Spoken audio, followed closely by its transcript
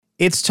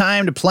It's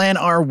time to plan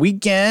our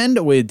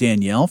weekend with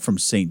Danielle from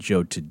St.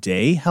 Joe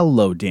Today.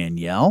 Hello,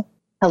 Danielle.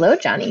 Hello,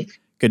 Johnny.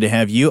 Good to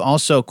have you.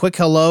 Also, quick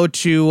hello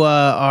to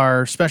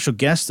our special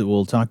guest that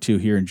we'll talk to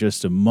here in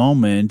just a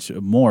moment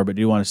more, but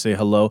do want to say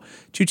hello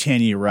to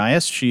Tanya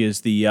Urias. She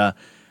is the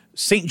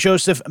St.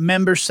 Joseph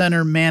Member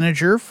Center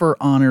Manager for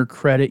Honor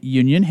Credit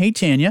Union. Hey,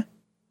 Tanya.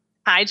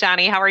 Hi,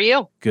 Johnny. How are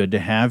you? Good to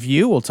have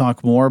you. We'll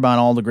talk more about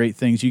all the great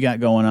things you got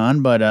going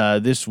on,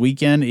 but this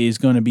weekend is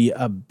going to be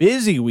a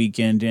busy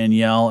weekend,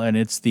 Danielle, and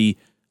it's the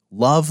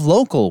Love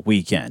Local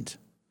weekend.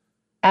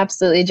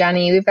 Absolutely,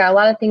 Johnny. We've got a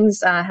lot of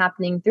things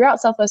happening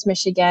throughout Southwest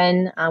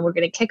Michigan. We're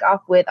going to kick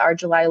off with our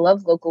July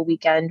Love Local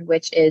weekend,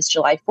 which is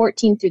July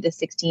 14th through the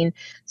 16th.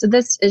 So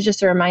this is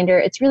just a reminder.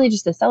 It's really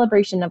just a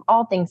celebration of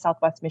all things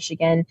Southwest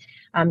Michigan.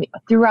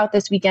 Throughout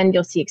this weekend,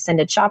 you'll see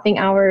extended shopping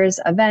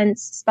hours,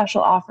 events,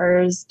 special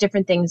offers,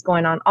 different things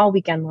going on all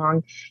weekend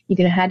long. You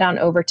can head on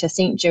over to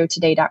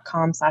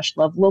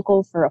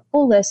stjoetoday.com/lovelocal for a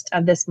full list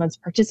of this month's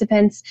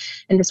participants.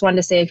 And just wanted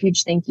to say a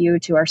huge thank you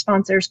to our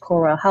sponsors,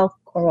 Coral Health,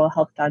 Coral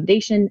Health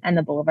Foundation, and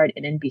the Boulevard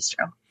Inn and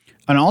Bistro.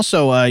 And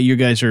also, you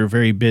guys are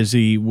very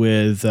busy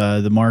with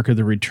the mark of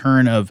the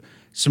return of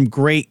some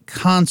great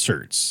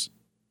concerts.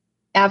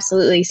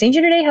 Absolutely. St. Joe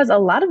Today has a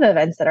lot of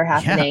events that are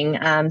happening.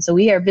 Yeah. So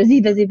we are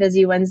busy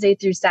Wednesday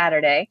through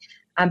Saturday.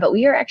 But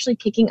we are actually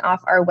kicking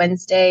off our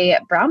Wednesday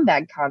Brown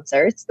Bag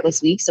concerts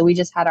this week. So we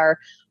just had our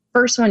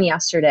first one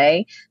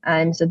yesterday.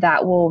 So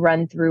that will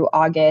run through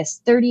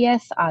August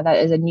 30th. That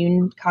is a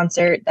noon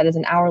concert. That is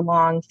an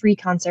hour-long free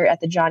concert at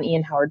the John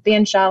Ian Howard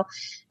Bandshell.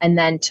 And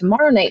then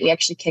tomorrow night, we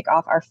actually kick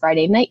off our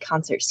Friday night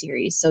concert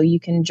series. So you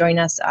can join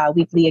us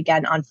weekly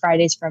again on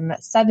Fridays from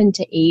 7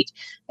 to 8,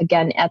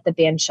 again at the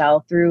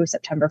Bandshell through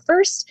September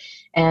 1st.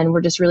 And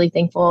we're just really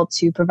thankful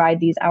to provide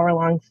these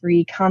hour-long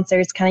free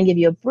concerts, kind of give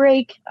you a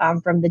break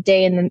from the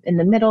day in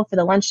the middle for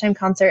the lunchtime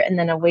concert, and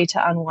then a way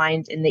to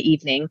unwind in the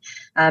evening.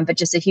 But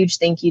just a huge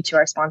thank you to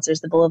our sponsors,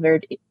 the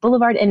Boulevard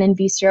Inn and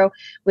Bistro,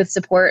 with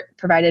support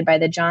provided by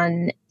the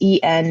John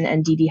E.N.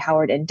 and D.D.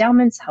 Howard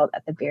Endowments held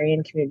at the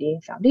Berrien Community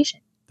Foundation.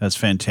 That's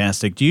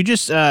fantastic. Do you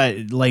just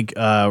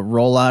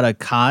roll out a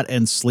cot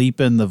and sleep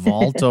in the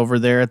vault over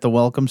there at the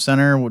Welcome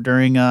Center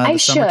during the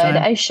summertime?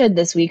 I should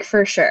this week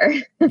for sure.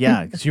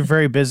 Yeah, because you're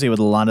very busy with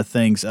a lot of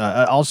things.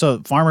 Also,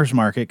 Farmers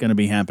Market going to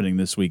be happening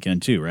this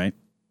weekend too, right?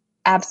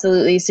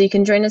 Absolutely. So you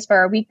can join us for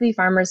our weekly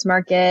farmers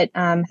market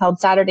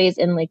held Saturdays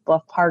in Lake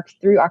Bluff Park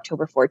through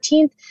October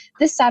 14th.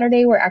 This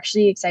Saturday, we're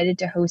actually excited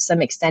to host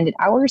some extended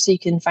hours. So you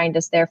can find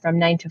us there from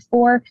 9 to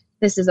 4.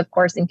 This is, of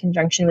course, in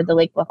conjunction with the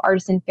Lake Bluff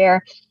Artisan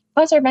Fair.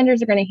 Plus, our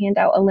vendors are going to hand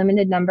out a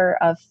limited number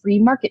of free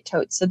market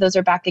totes. So those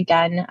are back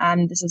again.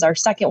 This is our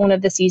second one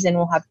of the season.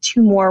 We'll have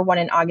 2 more, one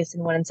in August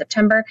and one in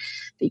September.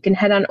 But you can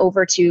head on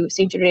over to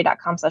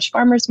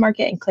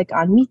stjoetoday.com/farmersmarket and click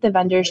on Meet the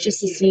Vendors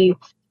just to see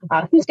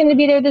who's going to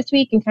be there this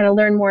week and kind of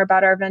learn more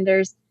about our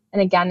vendors.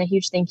 And again, a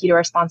huge thank you to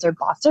our sponsor,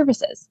 Boss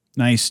Services.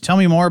 Nice. Tell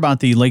me more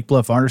about the Lake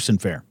Bluff Artisan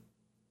Fair.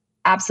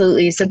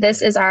 Absolutely. So this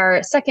is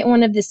our second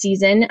one of the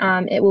season.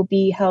 It will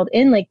be held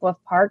in Lake Bluff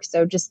Park.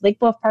 So just Lake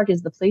Bluff Park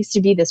is the place to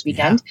be this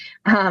weekend.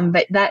 Yeah.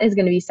 But that is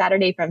going to be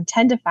Saturday from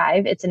 10 to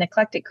 5. It's an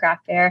eclectic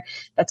craft fair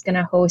that's going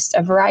to host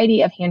a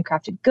variety of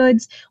handcrafted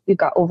goods. We've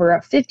got over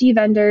 50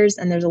 vendors,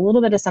 and there's a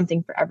little bit of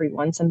something for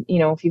everyone. Some,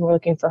 if you were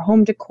looking for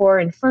home decor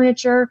and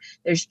furniture,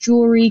 there's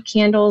jewelry,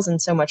 candles,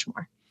 and so much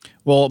more.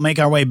 We'll make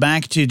our way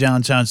back to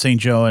downtown St.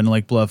 Joe and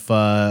Lake Bluff,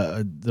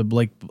 Bluff,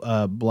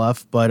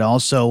 but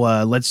also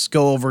let's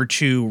go over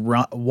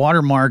to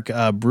Watermark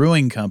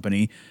Brewing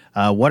Company.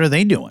 What are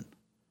they doing?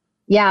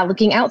 Yeah,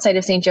 looking outside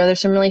of St. Joe,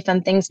 there's some really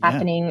fun things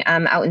happening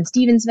out in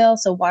Stevensville.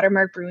 So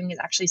Watermark Brewing is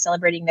actually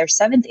celebrating their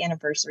 7th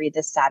anniversary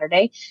this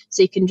Saturday.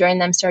 So you can join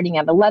them starting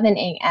at 11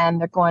 a.m.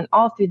 They're going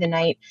all through the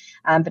night,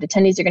 but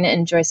attendees are going to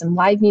enjoy some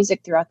live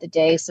music throughout the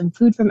day, some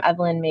food from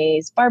Evelyn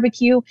May's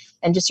barbecue.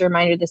 And just a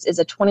reminder, this is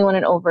a 21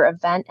 and over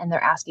event, and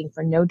they're asking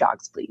for no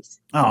dogs, please.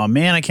 Oh,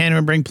 man, I can't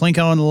even bring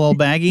Plinko in the little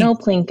baggie? No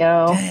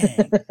Plinko.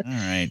 Dang.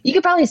 All right. You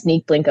could probably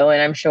sneak Plinko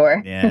in, I'm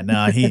sure. Yeah,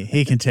 no,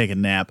 he can take a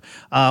nap.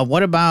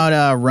 What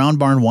about Round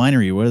Barn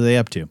Winery? What are they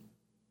up to?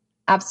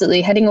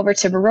 Absolutely. Heading over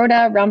to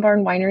Baroda, Round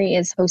Barn Winery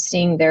is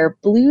hosting their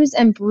Blues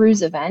and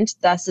Brews event.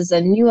 This is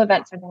a new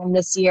event for them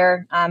this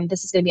year.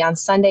 This is going to be on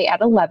Sunday at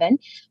 11,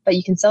 but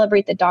you can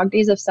celebrate the Dog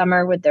Days of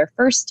Summer with their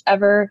first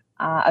ever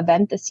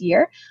event this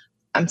year.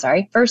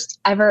 First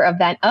ever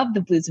event of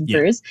the Blues and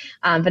Brews.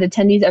 But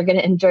attendees are going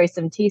to enjoy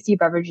some tasty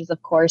beverages,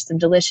 of course, some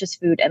delicious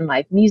food and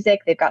live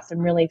music. They've got some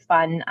really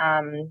fun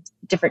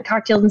different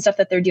cocktails and stuff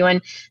that they're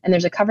doing. And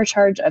there's a cover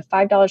charge of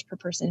 $5 per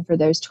person for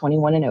those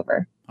 21 and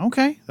over.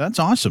 Okay, that's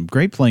awesome.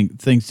 Great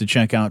things to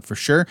check out for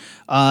sure.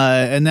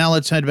 And now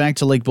let's head back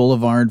to Lake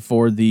Boulevard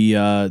for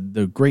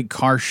the great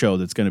car show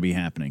that's going to be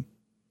happening.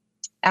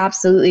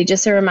 Absolutely.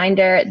 Just a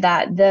reminder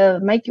that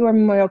the Mike Yor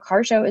Memorial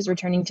Car Show is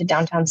returning to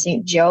downtown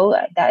St. Joe.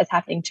 That is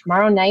happening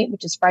tomorrow night,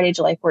 which is Friday,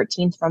 July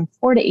 14th from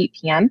 4 to 8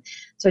 p.m.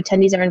 So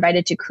attendees are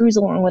invited to cruise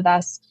along with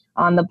us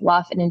on the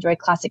bluff and enjoy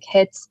classic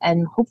hits.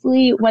 And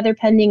hopefully, weather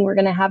pending, we're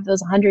going to have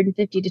those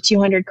 150 to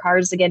 200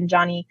 cars again,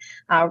 Johnny.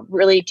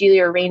 Really do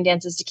your rain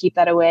dances to keep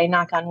that away.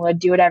 Knock on wood,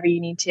 do whatever you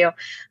need to.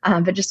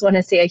 But just want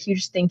to say a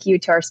huge thank you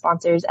to our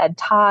sponsors, Ed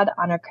Todd,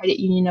 Honor Credit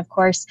Union, of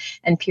course,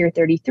 and Pier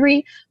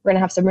 33. We're going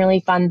to have some really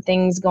fun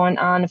things going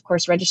on. Of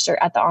course, register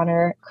at the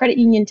Honor Credit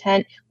Union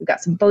tent. We've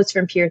got some boats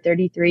from Pier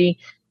 33.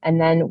 And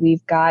then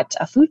we've got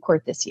a food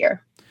court this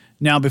year.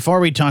 Now, before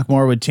we talk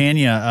more with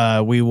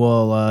Tanya, we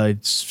will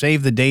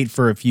save the date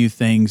for a few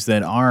things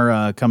that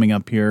are coming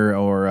up here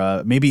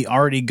or maybe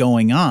already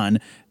going on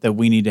that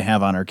we need to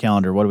have on our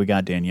calendar. What do we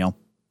got, Danielle?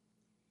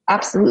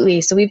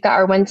 Absolutely. So we've got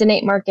our Wednesday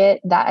night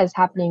market that is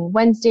happening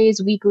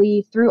Wednesdays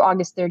weekly through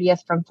August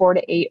 30th from 4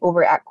 to 8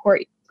 over at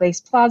Court Place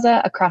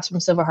Plaza across from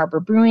Silver Harbor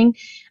Brewing.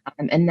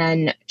 And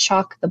then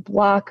Chalk the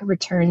Block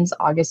returns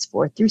August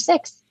 4th through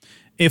 6th.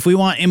 If we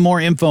want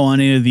more info on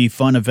any of the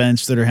fun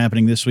events that are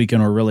happening this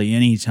weekend or really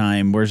any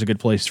time, where's a good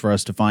place for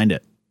us to find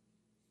it?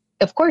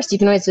 Of course, you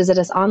can always visit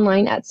us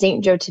online at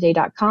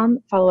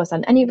stjoetoday.com, follow us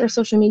on any of our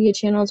social media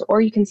channels,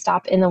 or you can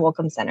stop in the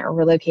Welcome Center.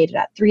 We're located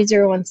at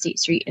 301 State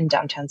Street in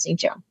downtown St.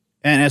 Joe.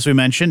 And as we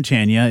mentioned,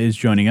 Tanya is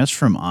joining us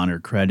from Honor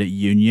Credit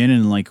Union.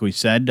 And like we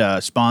said,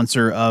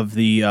 sponsor of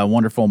the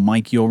wonderful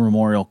Mike Yule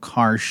Memorial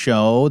Car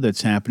Show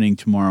that's happening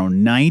tomorrow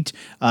night.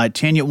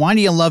 Tanya, why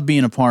do you love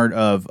being a part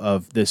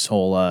of this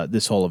whole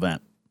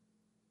event?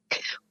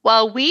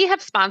 Well, we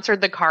have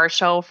sponsored the car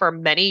show for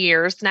many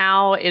years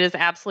now. It is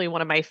absolutely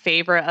one of my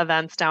favorite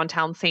events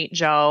downtown St.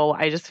 Joe.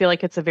 I just feel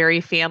like it's a very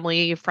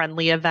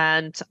family-friendly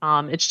event.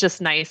 It's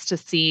just nice to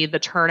see the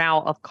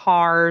turnout of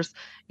cars,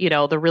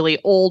 the really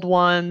old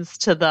ones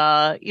to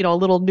the,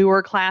 little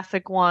newer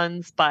classic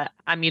ones. But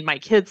I mean, my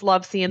kids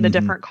love seeing the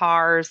different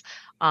cars.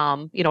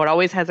 It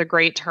always has a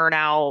great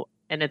turnout.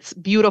 And it's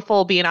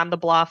beautiful being on the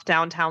bluff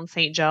downtown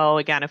St. Joe.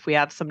 Again, if we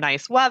have some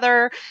nice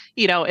weather,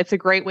 it's a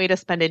great way to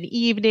spend an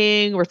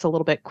evening where it's a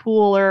little bit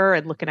cooler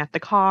and looking at the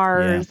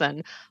cars.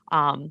 Yeah.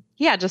 And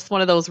just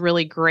one of those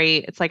really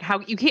great, it's like how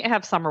you can't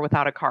have summer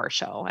without a car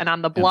show. And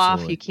on the bluff,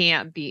 Absolutely. You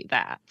can't beat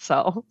that.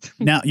 So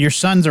now your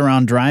son's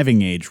around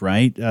driving age,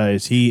 right?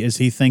 Is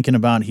he thinking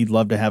about he'd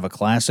love to have a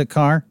classic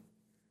car?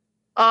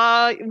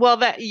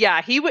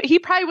 He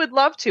probably would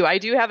love to. I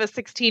do have a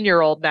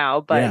 16-year-old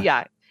now, but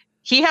yeah.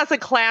 He has a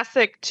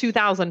classic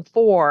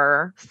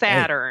 2004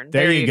 Saturn. Hey,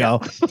 there you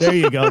go. There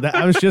you go.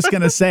 I was just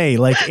going to say,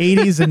 like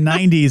 80s and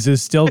 90s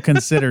is still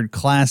considered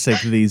classic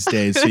these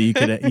days. So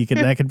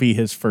that could be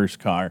his first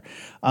car.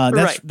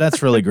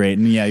 That's really great.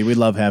 And yeah, we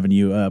love having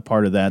you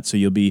part of that. So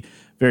you'll be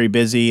very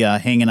busy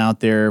hanging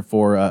out there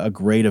for a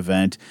great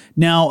event.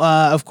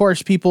 Now, of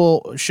course,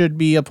 people should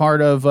be a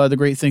part of the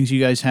great things you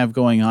guys have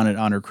going on at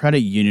Honor Credit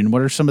Union.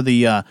 What are some of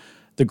the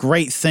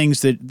great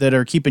things that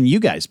are keeping you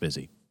guys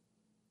busy?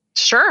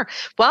 Sure.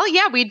 Well,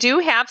 yeah, we do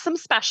have some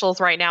specials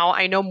right now.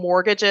 I know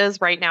mortgages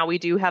right now, we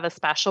do have a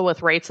special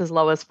with rates as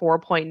low as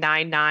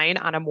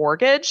 4.99 on a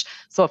mortgage.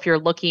 So if you're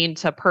looking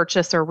to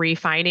purchase or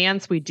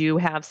refinance, we do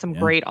have some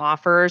great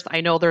offers.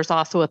 I know there's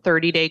also a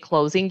 30-day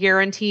closing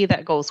guarantee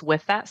that goes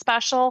with that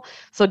special.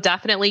 So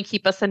definitely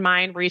keep us in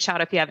mind. Reach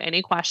out if you have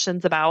any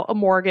questions about a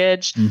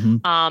mortgage.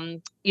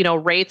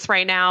 Rates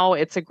right now,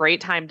 it's a great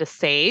time to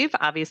save.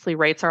 Obviously,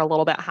 rates are a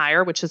little bit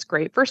higher, which is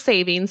great for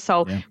savings.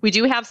 So we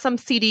do have some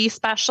CD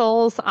specials.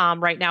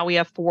 Right now, we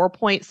have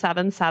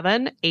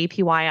 4.77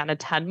 APY on a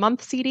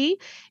 10-month CD,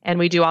 and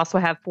we do also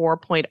have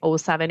 4.07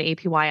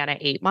 APY on an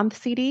 8-month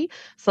CD.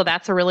 So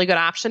that's a really good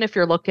option if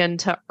you're looking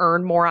to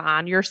earn more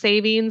on your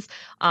savings.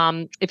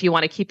 If you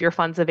want to keep your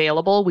funds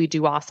available, we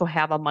do also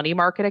have a money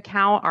market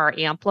account. Our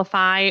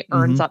Amplify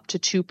earns up to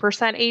 2%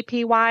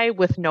 APY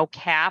with no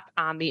cap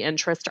on the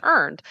interest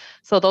earned.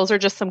 So those are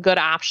just some good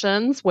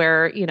options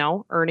where,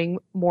 earning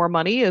more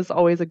money is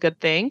always a good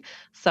thing.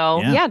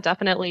 So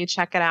definitely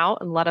check it out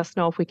and let us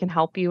know if we can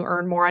help you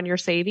earn more on your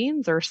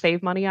savings or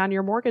save money on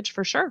your mortgage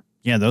for sure.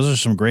 Yeah, those are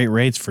some great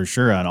rates for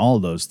sure on all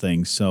of those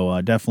things.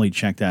 So definitely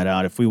check that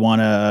out. If we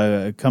want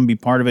to come be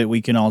part of it,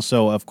 we can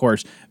also, of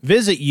course,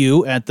 visit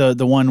you at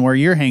the one where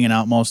you're hanging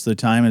out most of the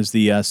time is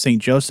the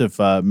St. Joseph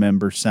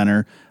Member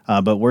Center.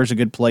 But where's a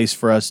good place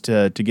for us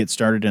to get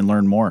started and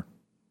learn more?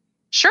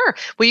 Sure.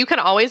 Well, you can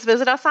always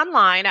visit us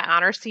online at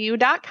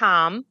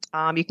honorcu.com.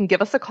 You can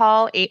give us a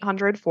call,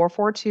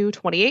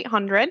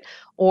 800-442-2800,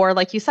 or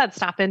like you said,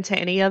 stop into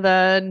any of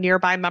the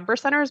nearby member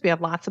centers. We have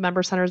lots of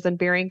member centers in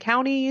Berrien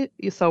County.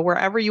 So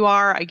wherever you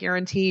are, I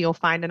guarantee you'll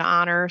find an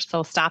Honor.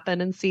 So stop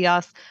in and see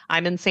us.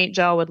 I'm in St.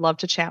 Joe. Would love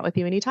to chat with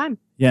you anytime.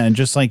 Yeah, and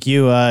just like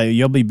you,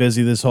 you'll be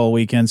busy this whole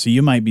weekend, so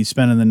you might be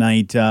spending the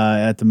night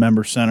at the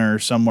member center or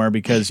somewhere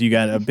because you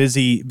got a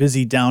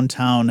busy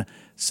downtown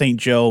St.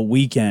 Joe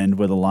weekend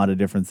with a lot of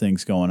different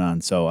things going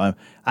on. So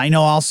I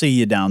know I'll see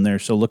you down there,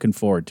 so looking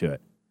forward to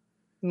it.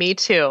 Me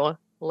too.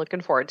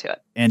 Looking forward to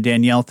it. And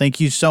Danielle, thank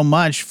you so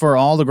much for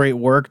all the great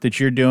work that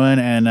you're doing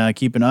and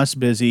keeping us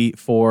busy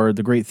for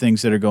the great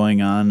things that are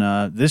going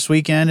on this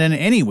weekend and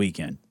any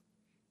weekend.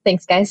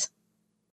 Thanks, guys.